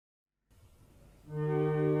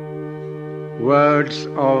Words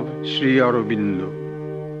of Sri Aurobindo.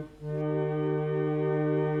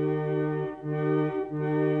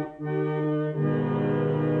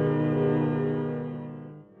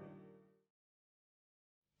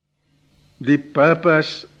 The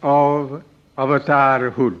purpose of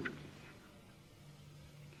avatarhood.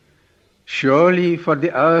 Surely for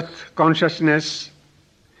the earth consciousness,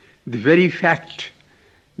 the very fact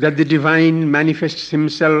that the divine manifests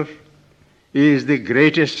himself is the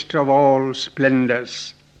greatest of all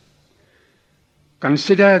splendors.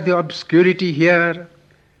 Consider the obscurity here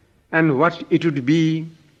and what it would be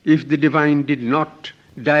if the divine did not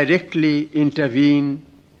directly intervene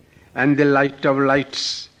and the light of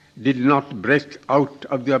lights did not break out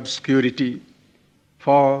of the obscurity,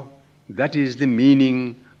 for that is the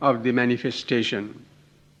meaning of the manifestation.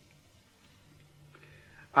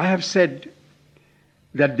 I have said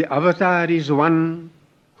that the avatar is one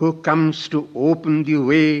who comes to open the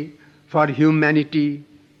way for humanity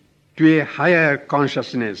to a higher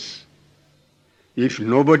consciousness. If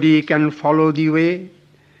nobody can follow the way,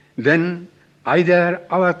 then either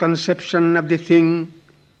our conception of the thing,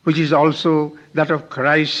 which is also that of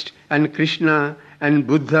Christ and Krishna and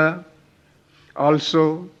Buddha,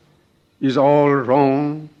 also is all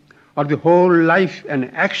wrong, or the whole life and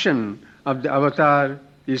action of the avatar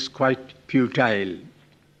is quite futile.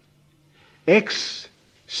 X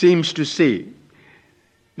seems to say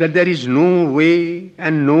that there is no way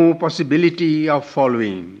and no possibility of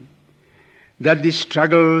following, that the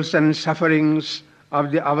struggles and sufferings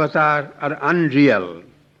of the avatar are unreal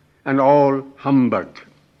and all humbug.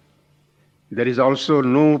 There is also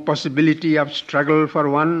no possibility of struggle for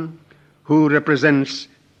one who represents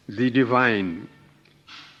the divine.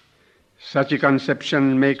 Such a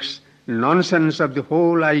conception makes nonsense of the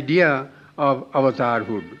whole idea of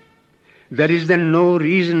avatarhood. There is then no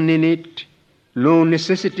reason in it, no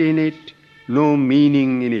necessity in it, no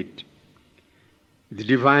meaning in it. The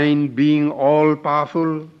divine, being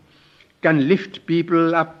all-powerful, can lift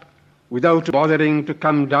people up without bothering to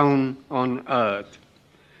come down on earth.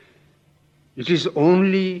 It is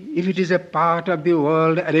only if it is a part of the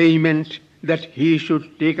world arrangement that he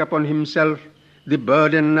should take upon himself the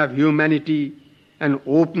burden of humanity and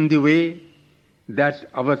open the way that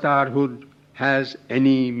avatarhood has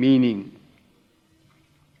any meaning.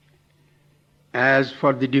 As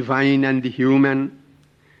for the divine and the human,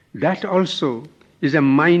 that also is a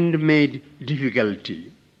mind-made difficulty.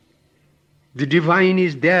 The divine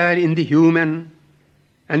is there in the human,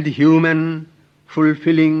 and the human,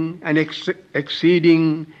 fulfilling and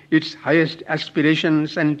exceeding its highest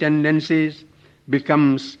aspirations and tendencies,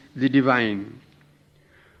 becomes the divine.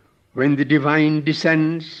 When the divine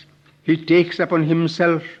descends, he takes upon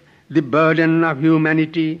himself the burden of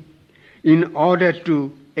humanity in order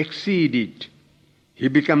to exceed it. He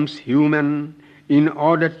becomes human in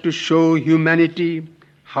order to show humanity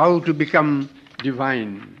how to become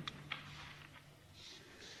divine.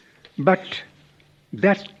 But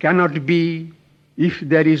that cannot be if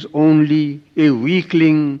there is only a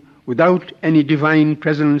weakling without any divine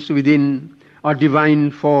presence within or divine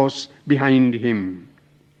force behind him.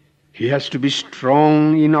 He has to be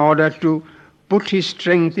strong in order to put his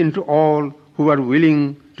strength into all who are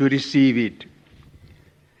willing to receive it.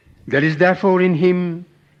 There is therefore in him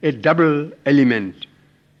a double element,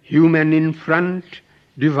 human in front,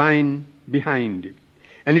 divine behind.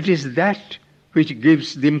 And it is that which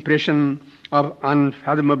gives the impression of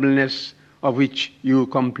unfathomableness of which you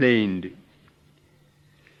complained.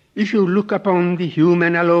 If you look upon the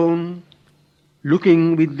human alone,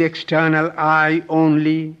 looking with the external eye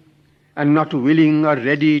only, and not willing or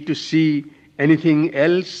ready to see anything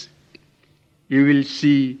else, you will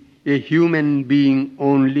see a human being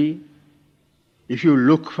only. If you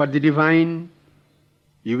look for the divine,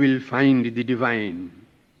 you will find the divine.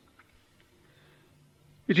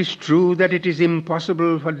 It is true that it is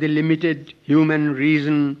impossible for the limited human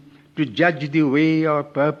reason to judge the way or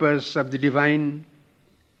purpose of the divine,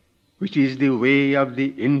 which is the way of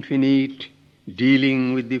the infinite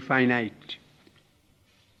dealing with the finite.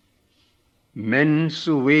 Men's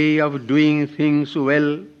way of doing things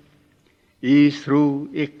well is through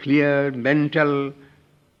a clear mental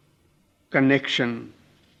connection.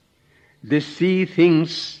 They see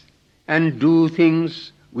things and do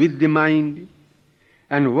things with the mind,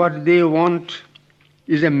 and what they want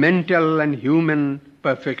is a mental and human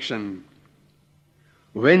perfection.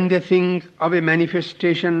 When they think of a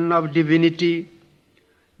manifestation of divinity,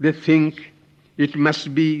 they think it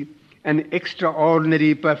must be an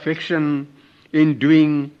extraordinary perfection in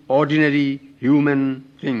doing ordinary human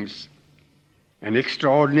things. An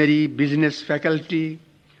extraordinary business faculty,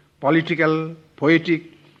 political, poetic,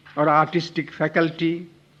 or artistic faculty,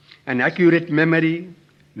 an accurate memory,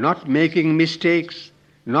 not making mistakes,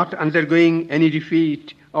 not undergoing any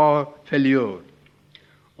defeat or failure.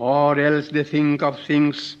 Or else they think of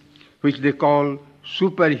things which they call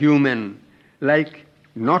superhuman, like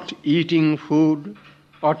not eating food,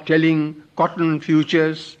 or telling cotton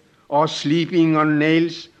futures, or sleeping on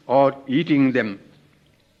nails, or eating them.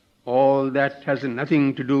 All that has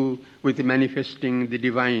nothing to do with manifesting the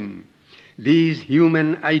divine. These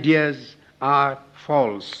human ideas are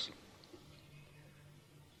false.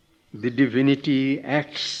 The divinity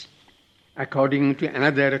acts according to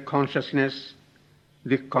another consciousness,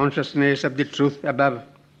 the consciousness of the truth above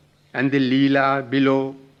and the Leela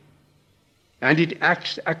below, and it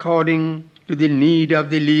acts according to the need of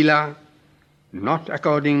the Leela, not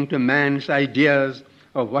according to man's ideas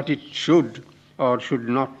of what it should or should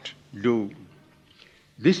not do.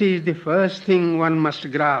 This is the first thing one must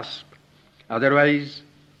grasp. Otherwise,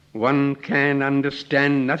 one can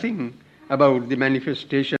understand nothing about the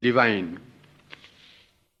manifestation divine.